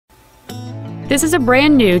This is a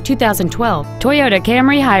brand new 2012 Toyota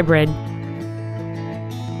Camry Hybrid.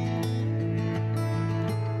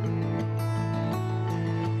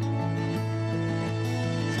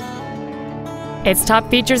 Its top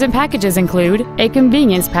features and packages include a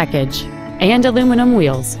convenience package and aluminum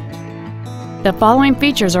wheels. The following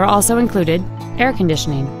features are also included: air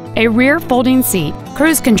conditioning, a rear folding seat,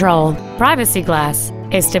 cruise control, privacy glass,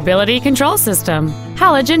 a stability control system,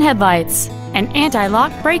 halogen headlights, an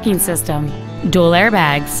anti-lock braking system, dual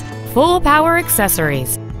airbags, full power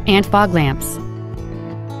accessories, and fog lamps.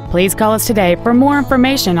 Please call us today for more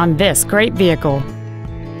information on this great vehicle.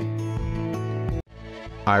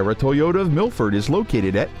 Ira Toyota of Milford is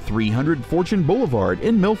located at 300 Fortune Boulevard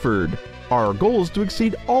in Milford. Our goal is to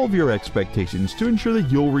exceed all of your expectations to ensure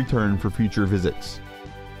that you'll return for future visits.